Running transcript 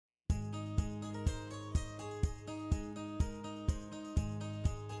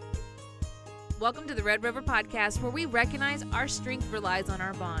Welcome to the Red River Podcast, where we recognize our strength relies on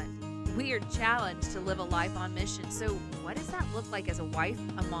our bond. We are challenged to live a life on mission. So, what does that look like as a wife,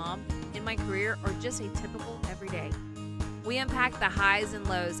 a mom, in my career, or just a typical everyday? We unpack the highs and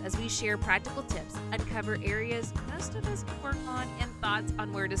lows as we share practical tips, uncover areas most of us work on, and thoughts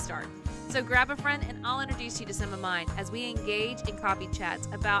on where to start. So, grab a friend and I'll introduce you to some of mine as we engage in coffee chats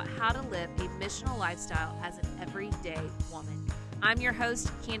about how to live a missional lifestyle as an everyday woman. I'm your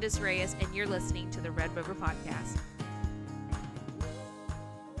host, Kayla Reyes, and you're listening to the Red River Podcast.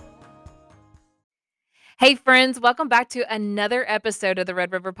 Hey, friends, welcome back to another episode of the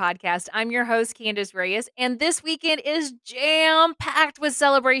Red River Podcast. I'm your host, Kayla Reyes, and this weekend is jam-packed with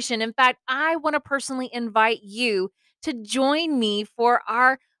celebration. In fact, I want to personally invite you to join me for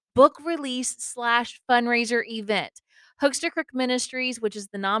our book release/fundraiser event. Hookster Creek Ministries, which is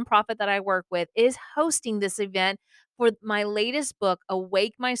the nonprofit that I work with, is hosting this event for my latest book,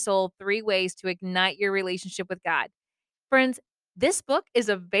 Awake My Soul: 3 Ways to Ignite Your Relationship with God. Friends, this book is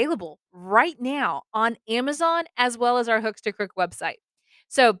available right now on Amazon as well as our Hookster Creek website.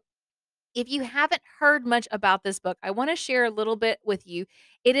 So, if you haven't heard much about this book, I want to share a little bit with you.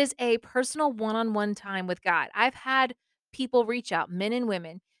 It is a personal one-on-one time with God. I've had people reach out, men and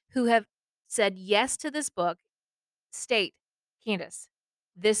women, who have said yes to this book, state, Candace,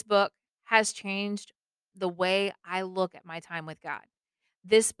 this book has changed the way I look at my time with God.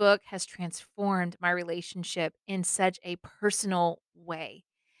 This book has transformed my relationship in such a personal way.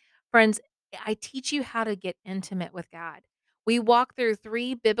 Friends, I teach you how to get intimate with God. We walk through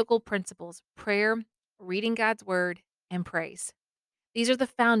 3 biblical principles: prayer, reading God's word, and praise. These are the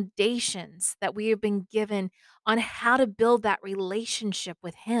foundations that we have been given on how to build that relationship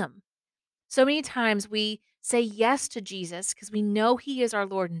with Him. So many times we say yes to Jesus because we know He is our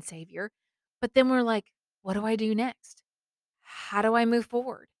Lord and Savior, but then we're like, what do I do next? How do I move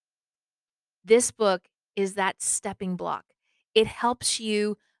forward? This book is that stepping block. It helps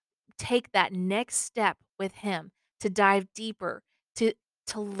you take that next step with him, to dive deeper, to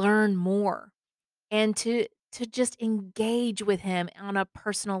learn more, and to just engage with him on a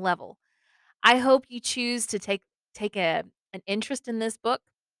personal level. I hope you choose to take an interest in this book.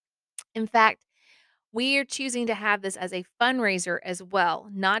 In fact, we are choosing to have this as a fundraiser as well,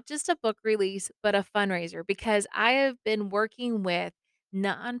 not just a book release, but a fundraiser, because I have been working with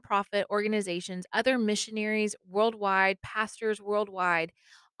nonprofit organizations, other missionaries worldwide, pastors worldwide,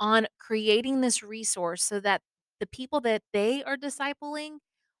 on creating this resource so that the people that they are discipling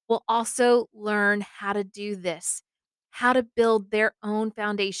will also learn how to do this, how to build their own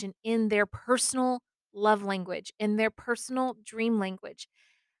foundation in their personal love language, in their personal dream language.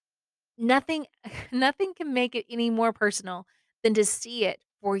 Nothing nothing can make it any more personal than to see it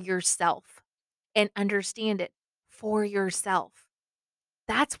for yourself and understand it for yourself.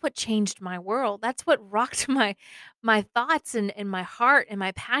 That's what changed my world. That's what rocked my thoughts and my heart and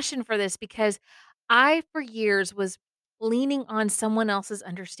my passion for this, because I, for years, was leaning on someone else's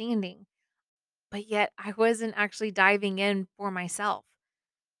understanding, but yet I wasn't actually diving in for myself.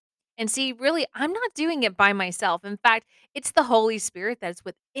 And see, really, I'm not doing it by myself. In fact, it's the Holy Spirit that's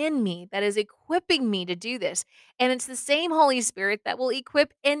within me that is equipping me to do this. And it's the same Holy Spirit that will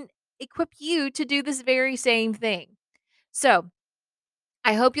equip you to do this very same thing. So,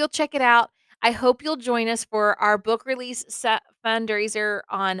 I hope you'll check it out. I hope you'll join us for our book release fundraiser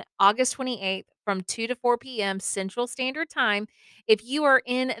on August 28th from 2 to 4 p.m. Central Standard Time. If you are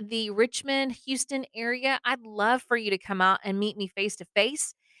in the Richmond, Houston area, I'd love for you to come out and meet me face to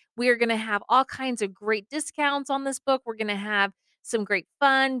face. We are going to have all kinds of great discounts on this book. We're going to have some great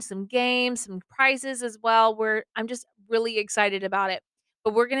fun, some games, some prizes as well. I'm just really excited about it.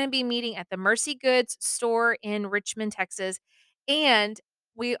 But we're going to be meeting at the Mercy Goods store in Richmond, Texas. And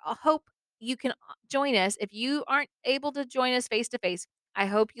we hope you can join us. If you aren't able to join us face to face, I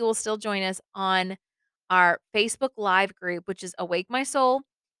hope you will still join us on our Facebook Live group, which is Awake My Soul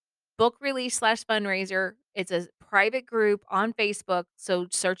book release/fundraiser. It's a private group on Facebook. So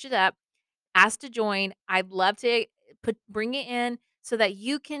search it up, ask to join. I'd love to bring it in so that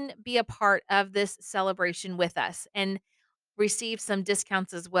you can be a part of this celebration with us and receive some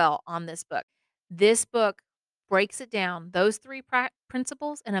discounts as well on this book. This book breaks it down, those 3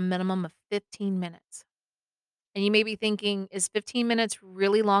 principles, in a minimum of 15 minutes. And you may be thinking, is 15 minutes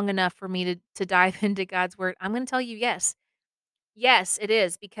really long enough for me to dive into God's word? I'm going to tell you yes. Yes, it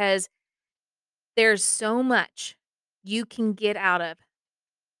is, because there's so much you can get out of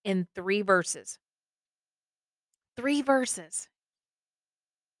in 3 verses. 3 verses.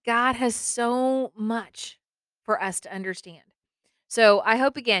 God has so much for us to understand. So I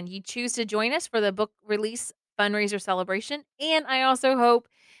hope, again, you choose to join us for the book release fundraiser celebration. And I also hope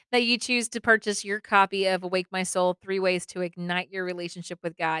that you choose to purchase your copy of Awake My Soul: 3 Ways to Ignite Your Relationship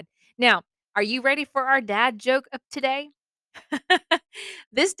with God. Now, are you ready for our dad joke of today?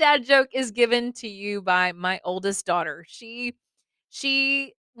 This dad joke is given to you by my oldest daughter.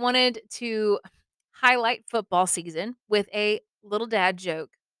 She wanted to highlight football season with a little dad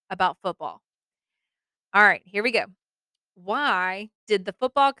joke about football. All right, here we go. Why did the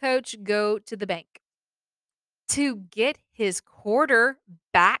football coach go to the bank? To get his quarter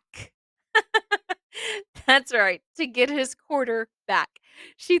back. That's right, to get his quarter back.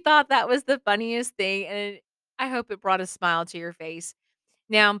 She thought that was the funniest thing, and I hope it brought a smile to your face.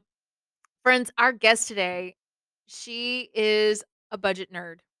 Now, friends, our guest today, she is a budget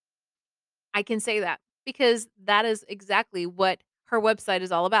nerd. I can say that because that is exactly what her website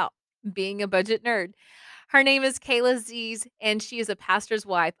is all about, being a budget nerd. Her name is Kayla Suehs, and she is a pastor's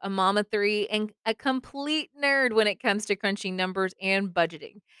wife, a mom of three, and a complete nerd when it comes to crunching numbers and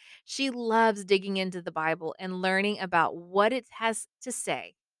budgeting. She loves digging into the Bible and learning about what it has to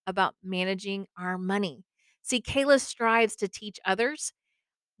say about managing our money. See, Kayla strives to teach others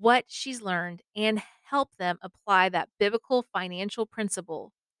what she's learned and help them apply that biblical financial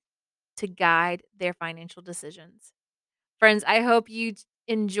principle to guide their financial decisions. Friends, I hope you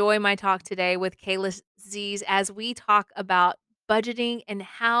enjoy my talk today with Kayla Z's as we talk about budgeting and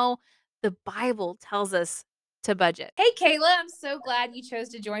how the Bible tells us to budget. Hey, Kayla, I'm so glad you chose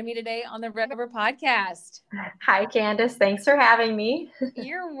to join me today on the Red River podcast. Hi, Candace. Thanks for having me.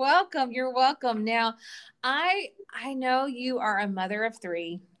 You're welcome. You're welcome. Now, I know you are a mother of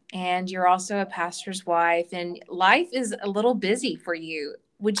three and you're also a pastor's wife, and life is a little busy for you.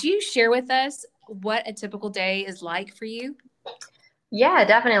 Would you share with us what a typical day is like for you? Yeah,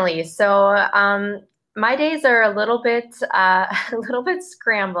 definitely. My days are a little bit, a little bit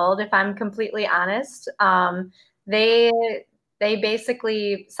scrambled, if I'm completely honest. They they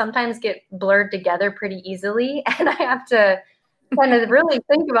basically sometimes get blurred together pretty easily, and I have to kind of really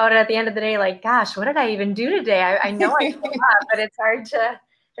think about it at the end of the day. Like, gosh, what did I even do today? I know I did a lot, but it's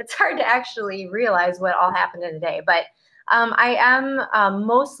hard to actually realize what all happened in a day. But I am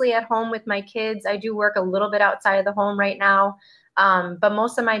mostly at home with my kids. I do work a little bit outside of the home right now. But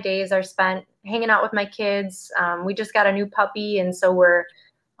most of my days are spent hanging out with my kids. We just got a new puppy, and so we're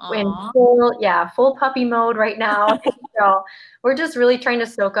in Aw. full puppy mode right now. So we're just really trying to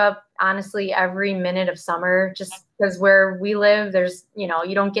soak up, honestly, every minute of summer, just because where we live, there's, you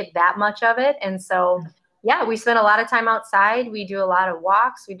don't get that much of it. And so, yeah, we spend a lot of time outside. We do a lot of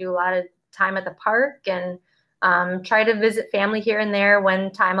walks. We do a lot of time at the park, and try to visit family here and there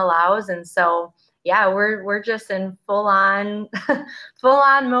when time allows. And so, yeah, we're just in full on full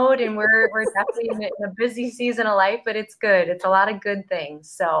on mode, and we're definitely in a busy season of life, but it's good. It's a lot of good things.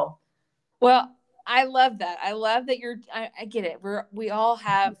 So Well, I love that. I love that I get it. We all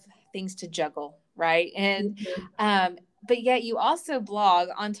have things to juggle, right? And but yet you also blog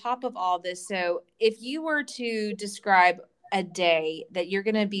on top of all this. So if you were to describe a day that you're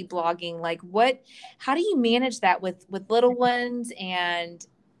going to be blogging, like how do you manage that with little ones and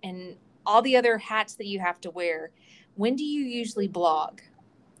all the other hats that you have to wear? When do you usually blog?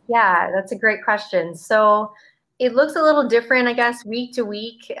 yeah, that's a great question. So it looks a little different, I guess, week to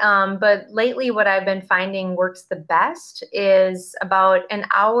week. But lately, what I've been finding works the best is about an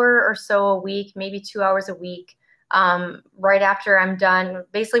hour or so a week, maybe 2 hours a week, right after I'm done.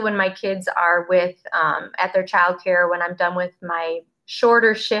 Basically, when my kids are at their childcare, when I'm done with my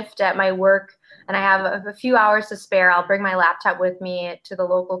shorter shift at my work, and I have a few hours to spare, I'll bring my laptop with me to the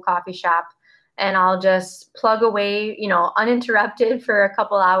local coffee shop, and I'll just plug away, uninterrupted for a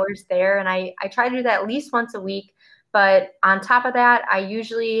couple hours there. And I try to do that at least once a week. But on top of that, I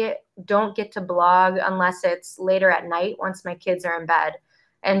usually don't get to blog unless it's later at night once my kids are in bed.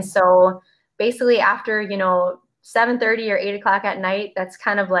 And so basically after, 7:30 or 8 o'clock at night, that's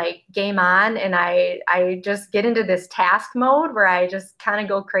kind of like game on. And I just get into this task mode where I just kind of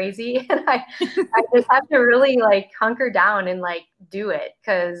go crazy. And I just have to really like hunker down and like do it,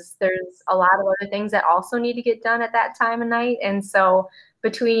 because there's a lot of other things that also need to get done at that time of night. And so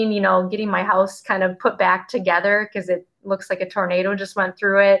between, getting my house kind of put back together because it looks like a tornado just went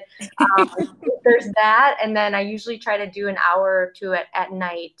through it, there's that. And then I usually try to do an hour or two at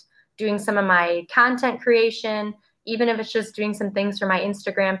night doing some of my content creation, even if it's just doing some things for my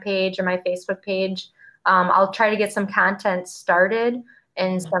Instagram page or my Facebook page. I'll try to get some content started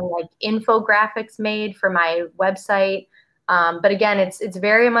and some like infographics made for my website. But again, it's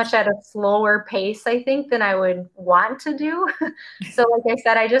very much at a slower pace, I think, than I would want to do. So like I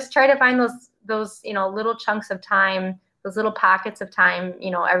said, I just try to find those little chunks of time, those little pockets of time,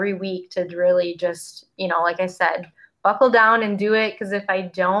 every week to really just, like I said, buckle down and do it, because if I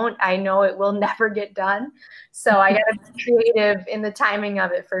don't, I know it will never get done. So I got to be creative in the timing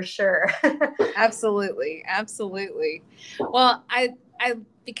of it for sure. Absolutely, absolutely. Well, I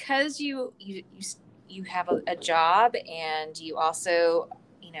because you have a job and you also,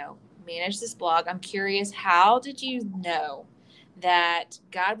 you know, manage this blog. I'm curious, how did you know that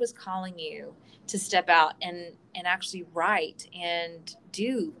God was calling you to step out and actually write and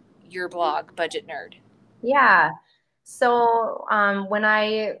do your blog, Budget Nerd? Yeah. So when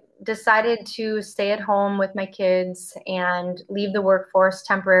I decided to stay at home with my kids and leave the workforce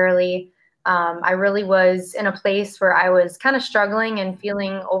temporarily, I really was in a place where I was kind of struggling and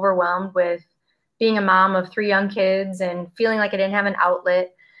feeling overwhelmed with being a mom of three young kids and feeling like I didn't have an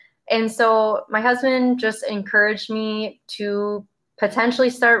outlet. And so my husband just encouraged me to potentially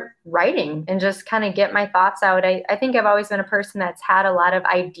start writing and just kind of get my thoughts out. I think I've always been a person that's had a lot of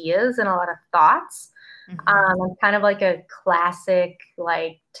ideas and a lot of thoughts. I'm kind of like a classic,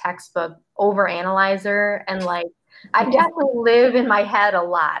 like textbook overanalyzer, and like I definitely live in my head a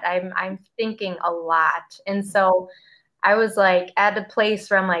lot. I'm thinking a lot, and so I was like at a place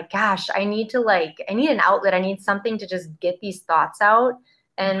where I'm like, gosh, I need an outlet. I need something to just get these thoughts out.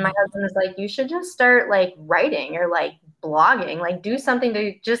 And my husband was like, you should just start like writing or like blogging, like do something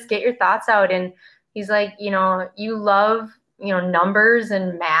to just get your thoughts out. And he's like, you love, numbers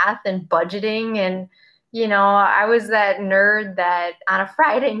and math and budgeting. And, I was that nerd that on a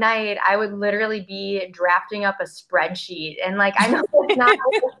Friday night, I would literally be drafting up a spreadsheet. And like, I know it's not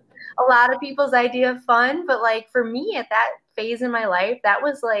a lot of people's idea of fun, but like for me at that phase in my life, that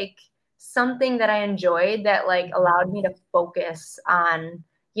was like something that I enjoyed that like allowed me to focus on,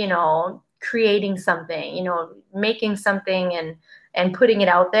 creating something, making something and putting it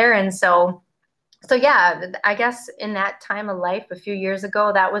out there. And so yeah, I guess in that time of life a few years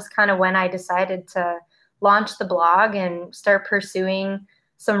ago, that was kind of when I decided to launch the blog and start pursuing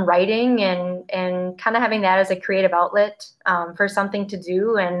some writing and kind of having that as a creative outlet for something to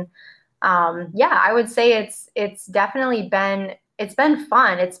do. And yeah, I would say it's definitely been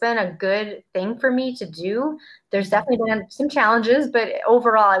fun. It's been a good thing for me to do. There's definitely been some challenges, but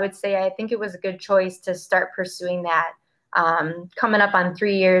overall, I would say I think it was a good choice to start pursuing that. Coming up on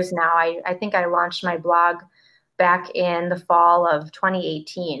 3 years now, I think I launched my blog back in the fall of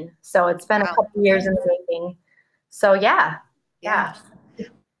 2018. So it's been a Wow. couple years in the making. So yeah, Yeah. yeah.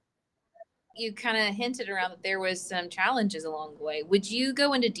 You kind of hinted around that there was some challenges along the way. Would you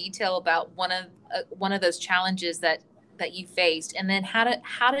go into detail about one of those challenges that you faced, and then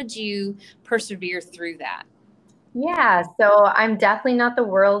how did you persevere through that? Yeah, so I'm definitely not the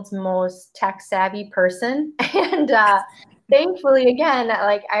world's most tech savvy person. And thankfully, again,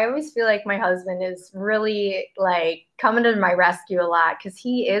 like I always feel like my husband is really like coming to my rescue a lot because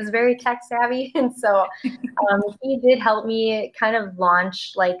he is very tech savvy. And so he did help me kind of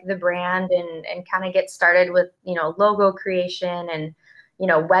launch like the brand and kind of get started with, logo creation and,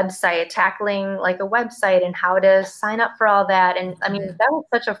 website, tackling like a website and how to sign up for all that. And I mean, that was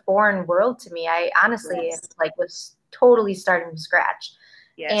such a foreign world to me. I honestly Yes. like was totally starting from scratch.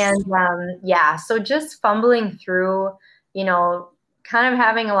 Yes. And yeah, so just fumbling through, you know, kind of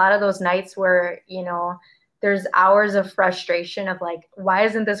having a lot of those nights where, there's hours of frustration of like, why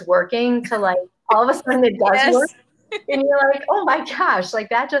isn't this working? To like, all of a sudden it does work. Yes. And you're like, oh my gosh, like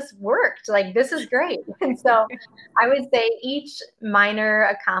that just worked. Like, this is great. And so I would say each minor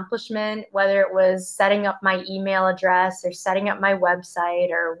accomplishment, whether it was setting up my email address or setting up my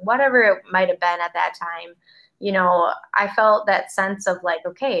website or whatever it might have been at that time, I felt that sense of like,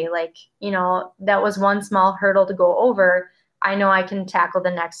 okay, like, that was one small hurdle to go over. I know I can tackle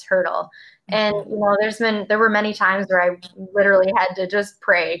the next hurdle. And, there were many times where I literally had to just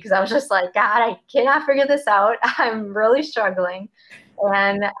pray because I was just like, God, I cannot figure this out. I'm really struggling.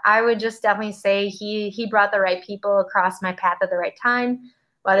 And I would just definitely say he brought the right people across my path at the right time,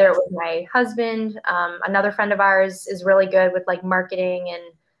 whether it Yes. was my husband, another friend of ours is really good with like marketing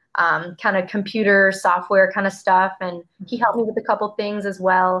and kind of computer software kind of stuff. And he helped me with a couple things as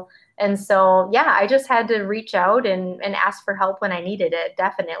well. And so, yeah, I just had to reach out and ask for help when I needed it,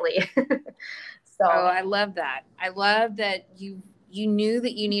 definitely. Oh, So, I love that. I love that you knew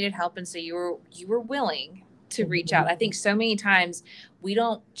that you needed help, and so you were willing to reach out. mhm, I think so many times we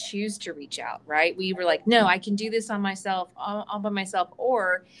don't choose to reach out, right? We were like, no, I can do this on myself, all by myself.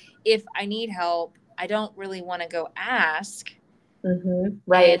 Or if I need help, I don't really want to go ask,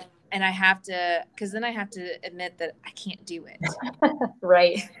 right, and I have to, because then I have to admit that I can't do it.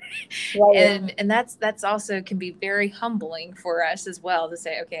 right, right. And that's also can be very humbling for us as well to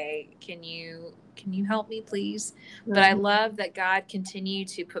say, okay, can you help me, please? But I Mhm. love that God continued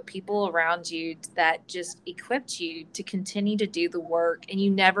to put people around you that just equipped you to continue to do the work, and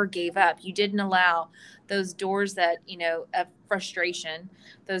you never gave up. You didn't allow those doors that, of frustration,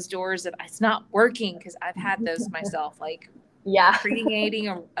 those doors of it's not working, because I've had those myself, like Yeah. creating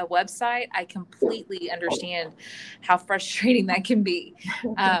a website. I completely understand how frustrating that can be.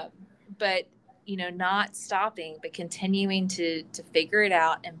 Um, but not stopping, but continuing to figure it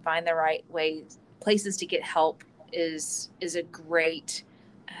out and find the right ways, places to get help is a great.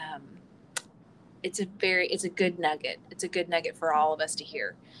 Um, it's a good nugget. It's a good nugget for all of us to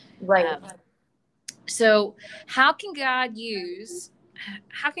hear. Right. Um, so, how can God use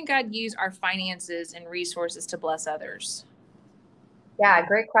how can God use our finances and resources to bless others? Yeah,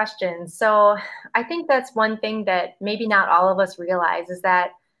 great question. So I think that's one thing that maybe not all of us realize is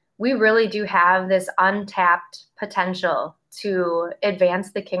that we really do have this untapped potential to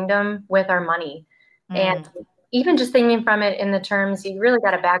advance the kingdom with our money. And Mm, even just thinking from it in the terms, you really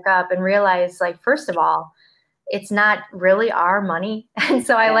got to back up and realize, like, first of all, it's not really our money. And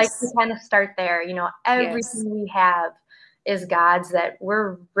so I like to yes. kind of start there. Yes. Everything we have is God's, that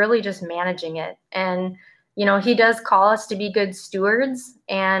we're really just managing it. And, He does call us to be good stewards.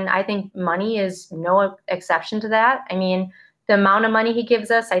 And I think money is no exception to that. I mean, the amount of money He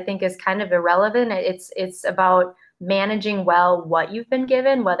gives us, I think, is kind of irrelevant. It's about managing well what you've been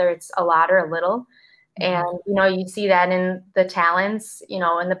given, whether it's a lot or a little. And, Hmm. you see that in the talents,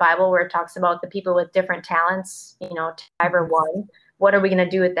 in the Bible where it talks about the people with different talents, five or Hmm. one. What are we going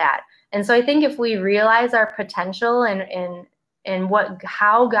to do with that? And so I think if we realize our potential and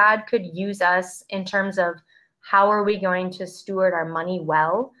how God could use us in terms of how are we going to steward our money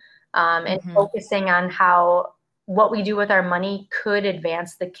well, and Hmm. focusing on how what we do with our money could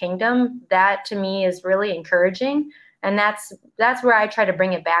advance the kingdom, that to me is really encouraging. And that's where I try to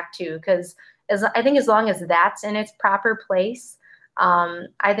bring it back to, because I think as long as that's in its proper place,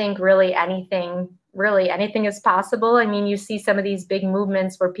 I think really anything is possible. I mean, you see some of these big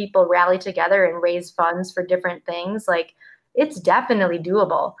movements where people rally together and raise funds for different things. Like, it's definitely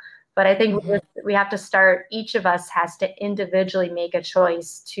doable. But I think Hmm. we have to start, each of us has to individually make a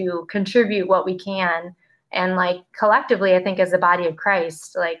choice to contribute what we can. And like collectively, I think as the body of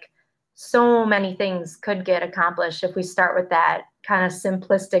Christ, like so many things could get accomplished if we start with that kind of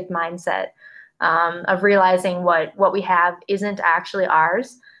simplistic mindset, of realizing what we have isn't actually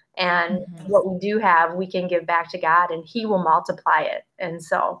ours, and Hmm. what we do have we can give back to God, and He will multiply it. And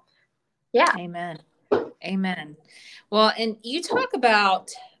so, yeah. Amen. Amen. Well, and you talk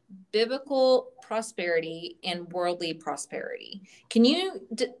about biblical prosperity and worldly prosperity. Can you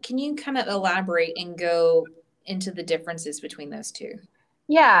kind of elaborate and go into the differences between those two?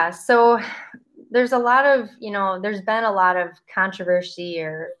 Yeah, so there's been a lot of controversy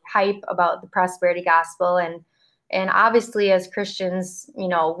or hype about the prosperity gospel, and obviously as Christians,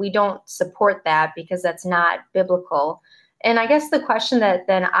 we don't support that because that's not biblical. And I guess the question that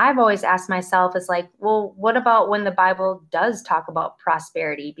then I've always asked myself is like, well, what about when the Bible does talk about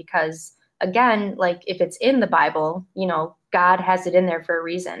prosperity? Because again, like if it's in the Bible, God has it in there for a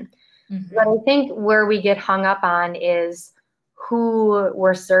reason. But Hmm. I think where we get hung up on is who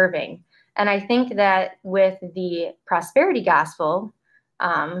we're serving. And I think that with the prosperity gospel,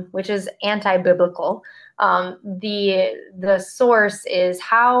 which is anti-biblical, the source is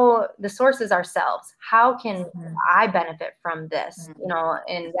ourselves. How can Hmm. I benefit from this?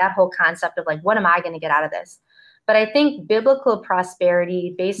 And that whole concept of like, what am I going to get out of this? But I think biblical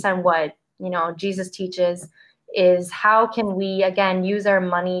prosperity, based on what Jesus teaches, is how can we again use our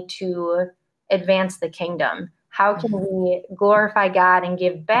money to advance the kingdom? How can Hmm. we glorify God and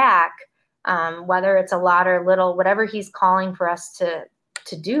give back, whether it's a lot or little, whatever He's calling for us to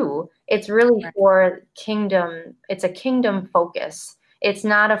do? It's really Right. for kingdom. It's a kingdom focus. It's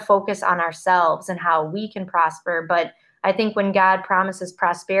not a focus on ourselves and how we can prosper, but I think when God promises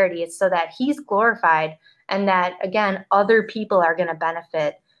prosperity, it's so that He's glorified and that again other people are going to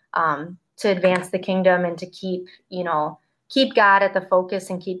benefit, to advance the kingdom and to keep God at the focus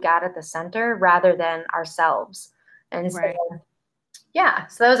and keep God at the center rather than ourselves. And so, Right. yeah,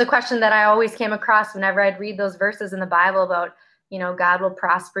 so that was a question that I always came across whenever I'd read those verses in the Bible about, God will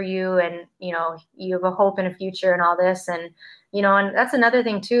prosper you and, you have a hope and a future and all this. And that's another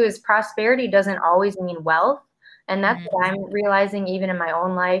thing too, is prosperity doesn't always mean wealth. And that's what Hmm. I'm realizing even in my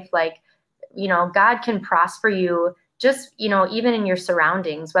own life. Like, God can prosper you just, even in your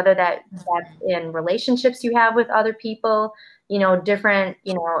surroundings, whether that's in relationships you have with other people, different,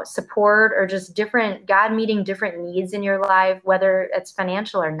 support, or just different God meeting different needs in your life, whether it's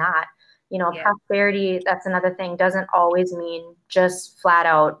financial or not. Yeah. Prosperity, that's another thing, doesn't always mean just flat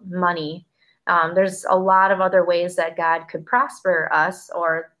out money. There's a lot of other ways that God could prosper us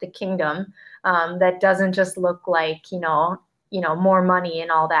or the kingdom, that doesn't just look like, more money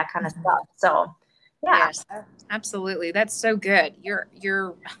and all that kind of Mhm. stuff. So, yeah. Yes, absolutely. That's so good. You're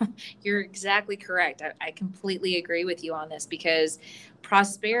you're exactly correct. I completely agree with you on this because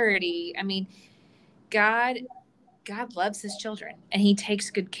prosperity, I mean, God God loves his children and he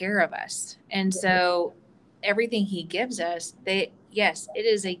takes good care of us. And so everything he gives us, yes, it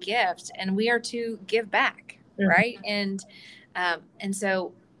is a gift and we are to give back, right? And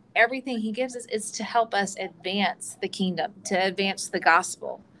so everything he gives us is to help us advance the kingdom, to advance the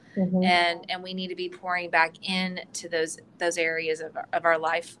gospel. Hmm. And we need to be pouring back into those areas of our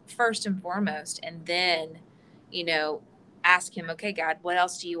life first and foremost, and then, you know, ask him, okay, God, what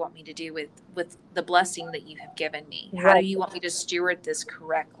else do you want me to do with the blessing that you have given me? How do Right. you want me to steward this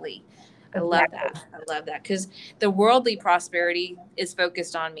correctly? I love Exactly. that. I love that because the worldly prosperity is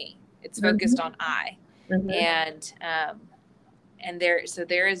focused on me. It's focused Hmm. on I, Hmm. and there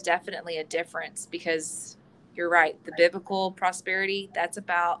is definitely a difference because you're right. The biblical prosperity, that's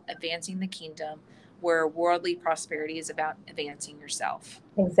about advancing the kingdom, where worldly prosperity is about advancing yourself.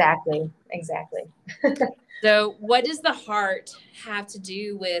 Exactly. Exactly. So, what does the heart have to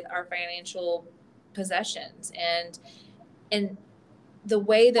do with our financial possessions and the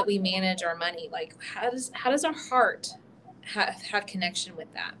way that we manage our money? Like, how does our heart have connection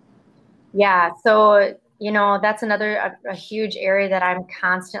with that? Yeah, so that's another a huge area that I'm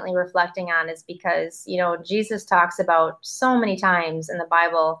constantly reflecting on, is because Jesus talks about so many times in the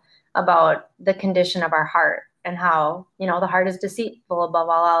Bible about the condition of our heart and how the heart is deceitful above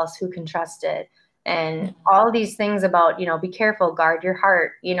all else, who can trust it, and all these things about be careful, guard your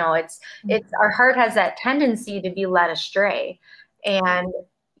heart. It's our heart has that tendency to be led astray, and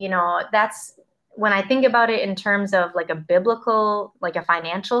that's when I think about it in terms of like a biblical, like a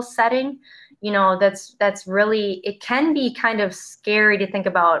financial setting, that's really, it can be kind of scary to think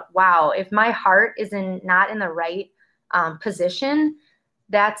about, wow, if my heart is not in the right position,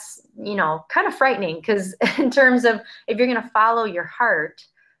 that's, kind of frightening, because in terms of, if you're going to follow your heart,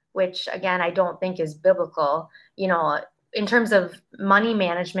 which again, I don't think is biblical, in terms of money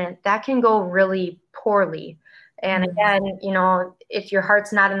management, that can go really poorly. And Mhm. again, if your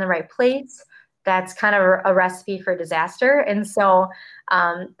heart's not in the right place, that's kind of a recipe for disaster. And so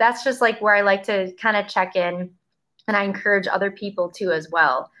that's just like where I like to kind of check in, and I encourage other people to as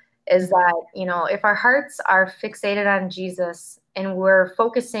well, is Mhm. that, if our hearts are fixated on Jesus and we're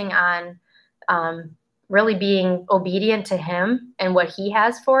focusing on um, really being obedient to him and what he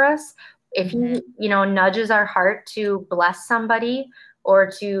has for us, if he, Mhm. nudges our heart to bless somebody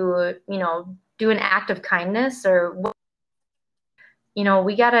or to, do an act of kindness, or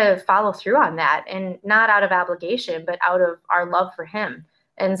we got to follow through on that, and not out of obligation, but out of our love for him.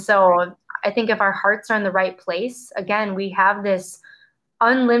 And Right. so I think if our hearts are in the right place, again, we have this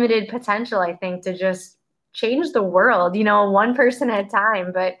unlimited potential, I think, to just change the world, one person at a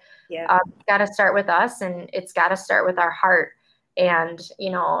time. But Yeah. it's got to start with us, and it's got to start with our heart. And,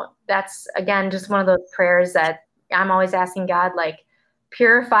 that's, again, just one of those prayers that I'm always asking God, like,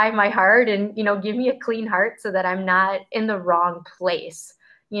 purify my heart, and, give me a clean heart so that I'm not in the wrong place.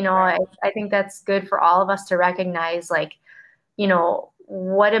 Right. I think that's good for all of us to recognize, like,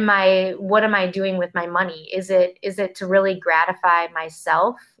 what am I doing with my money? Is it to really gratify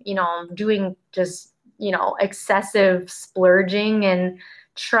myself? Doing just, excessive splurging and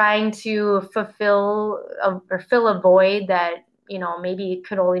trying to or fill a void that, maybe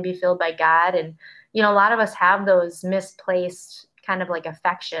could only be filled by God. And, a lot of us have those misplaced kind of like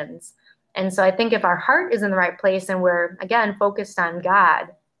affections. And so I think if our heart is in the right place and we're, again, focused on God,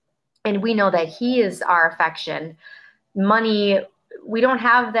 and we know that he is our affection, money, we don't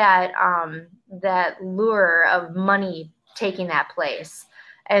have that lure of money taking that place.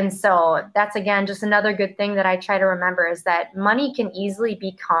 And so that's, again, just another good thing that I try to remember, is that money can easily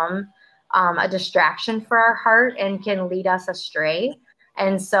become a distraction for our heart and can lead us astray.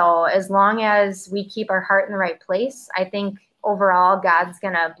 And so as long as we keep our heart in the right place, I think overall God's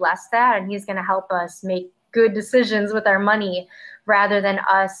going to bless that, and he's going to help us make good decisions with our money, rather than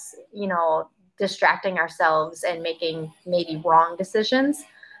us, distracting ourselves and making maybe wrong decisions.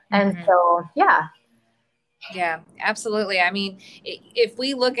 And Mhm. so, yeah. Yeah, absolutely. I mean, if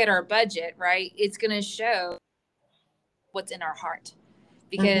we look at our budget, right, it's going to show what's in our heart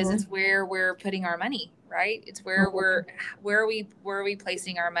because Hmm. it's where we're putting our money, right? It's where are we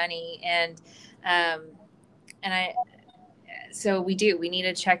placing our money, um and I so we need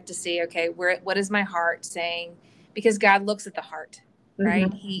to check to see, okay, what is my heart saying, because God looks at the heart,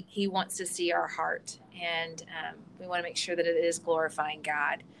 right? Hmm. He wants to see our heart, and we want to make sure that it is glorifying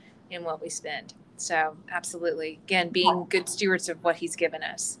God. in what we spend. So absolutely. Again, being good stewards of what he's given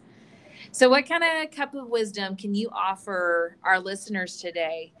us. So what kind of cup of wisdom can you offer our listeners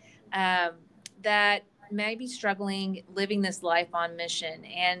today um, that may be struggling living this life on mission?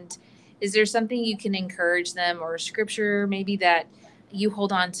 And is there something you can encourage them, or scripture maybe that you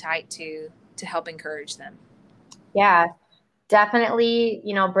hold on tight to help encourage them? Yeah, definitely,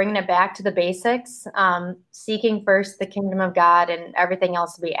 bringing it back to the basics, seeking first the kingdom of God and everything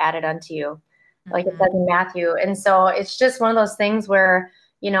else will be added unto you, like it Mm-hmm. says in Matthew. And so it's just one of those things where,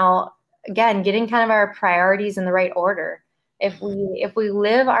 again, getting kind of our priorities in the right order. If we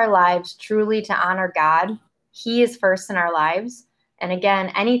live our lives truly to honor God, He is first in our lives. And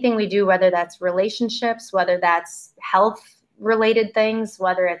again, anything we do, whether that's relationships, whether that's health related things,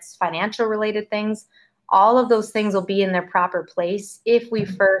 whether it's financial related things, all of those things will be in their proper place if we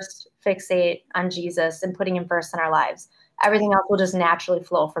first fixate on Jesus and putting him first in our lives. Everything else will just naturally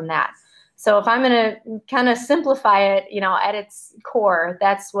flow from that. So if I'm going to kind of simplify it, at its core,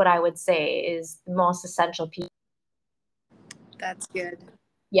 that's what I would say is the most essential piece. That's good.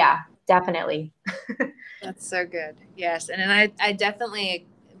 Yeah, definitely. That's so good. Yes. And I definitely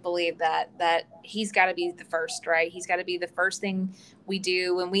believe that he's got to be the first, right? He's got to be the first thing we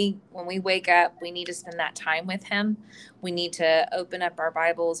do when we wake up. We need to spend that time with him. We need to open up our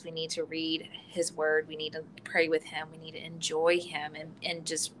Bibles. We need to read his word. We need to pray with him. We need to enjoy him and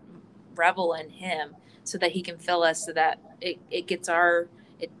just revel in him so that he can fill us, so that it gets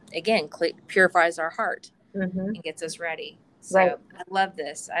it again purifies our heart Mm-hmm. and gets us ready. Right. So I love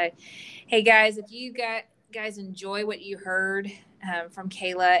this. Hey guys, if you guys enjoy what you heard from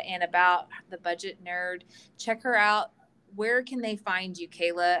Kayla and about the budget nerd, check her out. Where can they find you,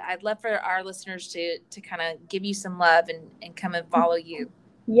 Kayla? I'd love for our listeners to kind of give you some love and come and follow you.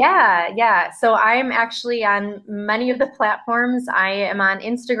 Yeah. So I'm actually on many of the platforms. I am on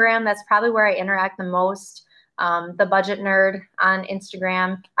Instagram. That's probably where I interact the most. The Budget Nerd on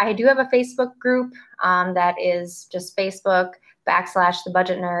Instagram. I do have a Facebook group that is just Facebook.com/The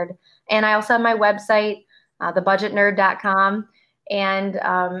Budget Nerd. And I also have my website, thebudgetnerd.com. And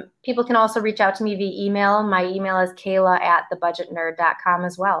people can also reach out to me via email. My email is kayla@thebudgetnerd.com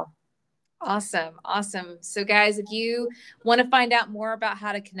as well. Awesome. Awesome. So guys, if you want to find out more about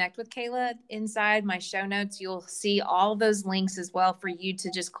how to connect with Kayla, inside my show notes, you'll see all those links as well for you to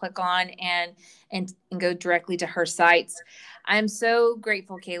just click on and go directly to her sites. I'm so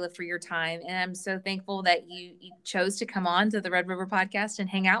grateful, Kayla, for your time. And I'm so thankful that you chose to come on to the Red River podcast and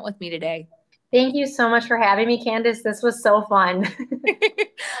hang out with me today. Thank you so much for having me, Candace. This was so fun.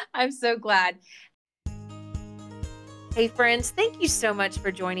 I'm so glad. Hey friends, thank you so much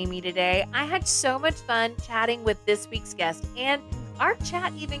for joining me today. I had so much fun chatting with this week's guest, and our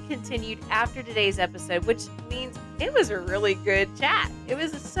chat even continued after today's episode, which means it was a really good chat. It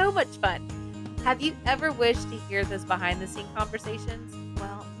was so much fun. Have you ever wished to hear those behind the scene conversations?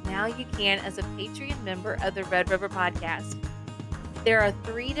 Well, now you can as a Patreon member of the Red River Podcast. There are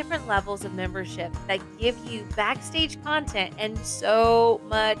 3 different levels of membership that give you backstage content and so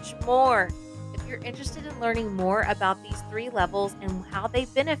much more. If you're interested in learning more about these 3 levels and how they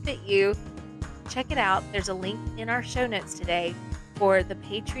benefit you, check it out. There's a link in our show notes today for the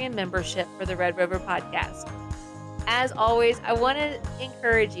Patreon membership for the Red River Podcast. As always, I want to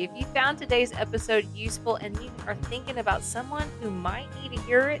encourage you, if you found today's episode useful and you are thinking about someone who might need to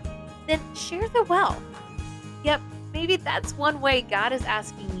hear it, then share the wealth. Yep, maybe that's one way God is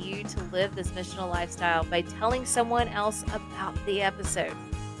asking you to live this missional lifestyle, by telling someone else about the episode.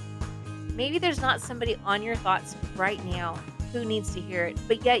 Maybe there's not somebody on your thoughts right now who needs to hear it,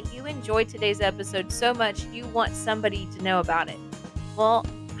 but yet you enjoyed today's episode so much you want somebody to know about it. Well,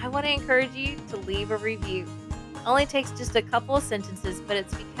 I want to encourage you to leave a review. It only takes just a couple of sentences, but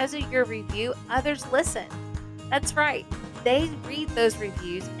it's because of your review others listen. That's right. They read those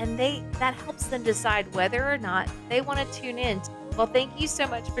reviews and that helps them decide whether or not they want to tune in. Well, thank you so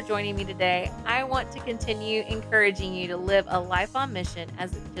much for joining me today. I want to continue encouraging you to live a life on mission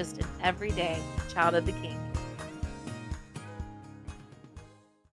as just an everyday child of the King.